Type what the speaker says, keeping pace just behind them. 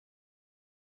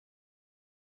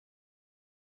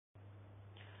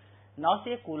Now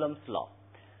see Coulombs law.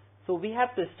 So we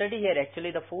have to study here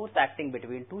actually the force acting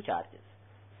between two charges.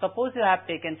 Suppose you have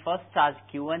taken first charge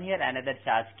Q1 here, another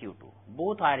charge Q2.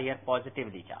 Both are here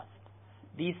positively charged.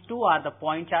 These two are the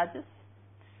point charges.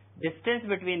 Distance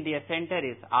between their center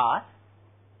is R.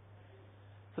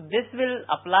 So this will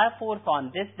apply force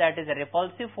on this, that is a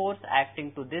repulsive force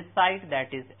acting to this side,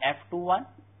 that is F21.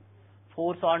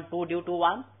 Force on 2 due to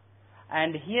 1.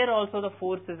 And here also the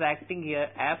force is acting here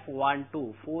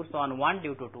F12, force on 1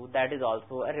 due to 2, that is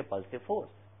also a repulsive force.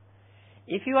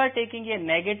 If you are taking a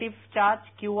negative charge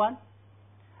Q1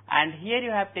 and here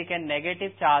you have taken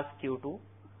negative charge Q2,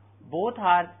 both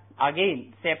are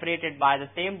again separated by the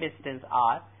same distance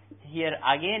R. Here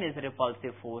again is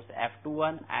repulsive force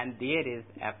F21 and there is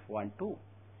F12.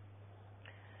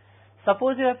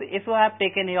 Suppose if you have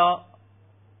taken here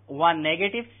one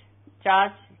negative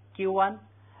charge Q1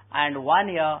 and one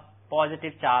here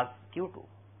positive charge Q2.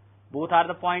 Both are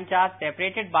the point charge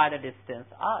separated by the distance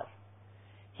R.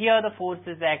 Here the force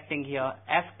is acting here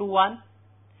F21,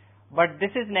 but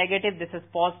this is negative, this is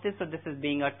positive, so this is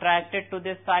being attracted to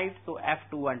this side, so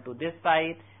F21 to this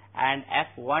side and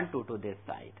F12 to this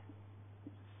side.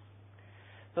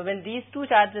 So when these two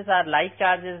charges are like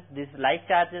charges,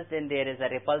 then there is a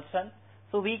repulsion.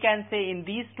 So we can say in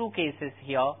these two cases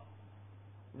here,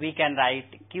 we can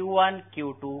write Q1,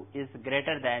 Q2 is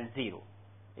greater than 0.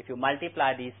 If you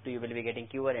multiply these two, you will be getting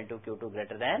Q1 into Q2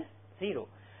 greater than 0.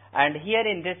 And here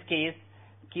in this case,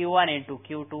 Q1 into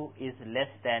Q2 is less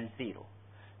than 0.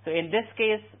 So in this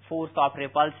case, force of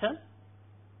repulsion,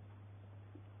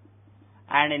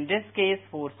 and in this case,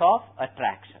 force of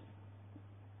attraction.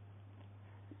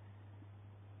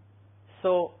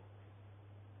 So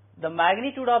the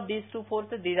magnitude of these two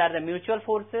forces, these are the mutual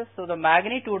forces. So the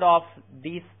magnitude of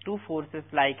these two forces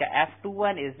like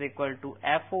F21 is equal to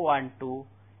F12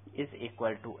 is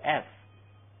equal to F.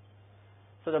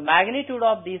 So the magnitude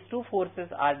of these two forces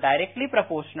are directly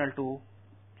proportional to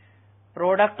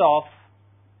product of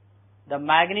the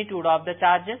magnitude of the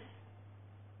charges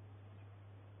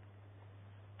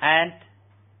and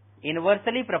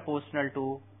inversely proportional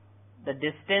to the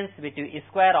distance between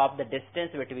square of the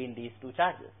distance between these two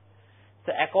charges.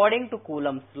 So according to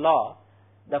Coulombs law,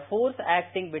 the force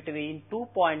acting between 2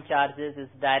 point charges is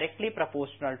directly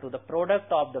proportional to the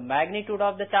product of the magnitude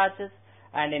of the charges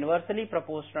and inversely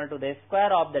proportional to the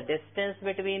square of the distance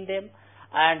between them,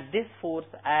 and this force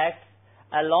acts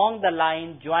along the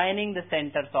line joining the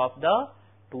centers of the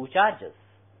two charges.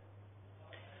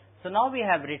 So now we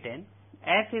have written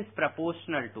F is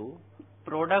proportional to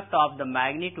product of the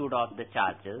magnitude of the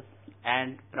charges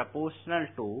and proportional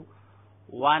to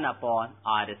 1 upon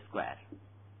R square.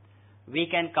 We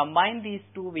can combine these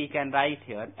two, we can write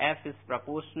here F is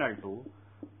proportional to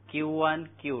Q1,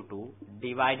 Q2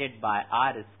 divided by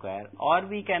R square, or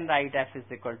we can write F is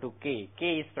equal to K. K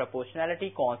is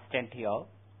proportionality constant here,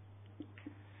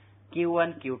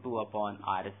 Q1, Q2 upon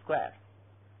R square.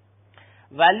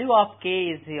 Value of K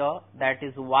is here, that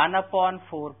is 1 upon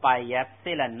 4 pi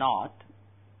epsilon naught,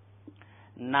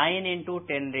 9 into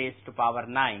 10 raised to power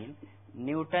 9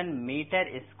 Newton meter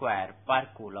square per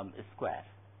Coulomb square.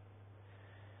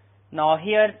 Now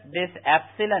here this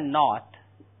epsilon naught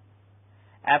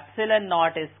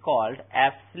is called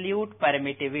absolute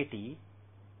permittivity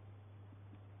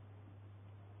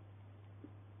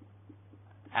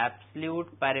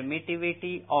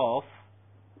of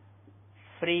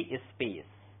free space.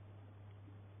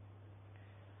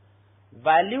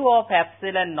 Value of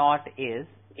epsilon naught is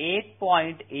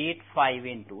 8.85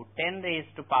 into 10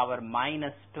 raised to power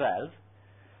minus 12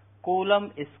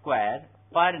 Coulomb square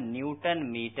per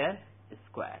Newton meter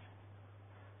square.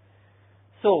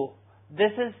 So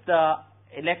this is the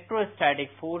electrostatic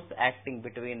force acting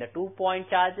between the 2 point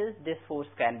charges. This force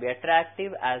can be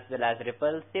attractive as well as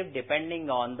repulsive depending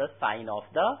on the sign of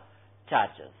the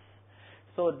charges.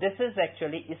 So this is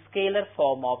actually a scalar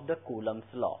form of the Coulomb's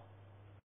law.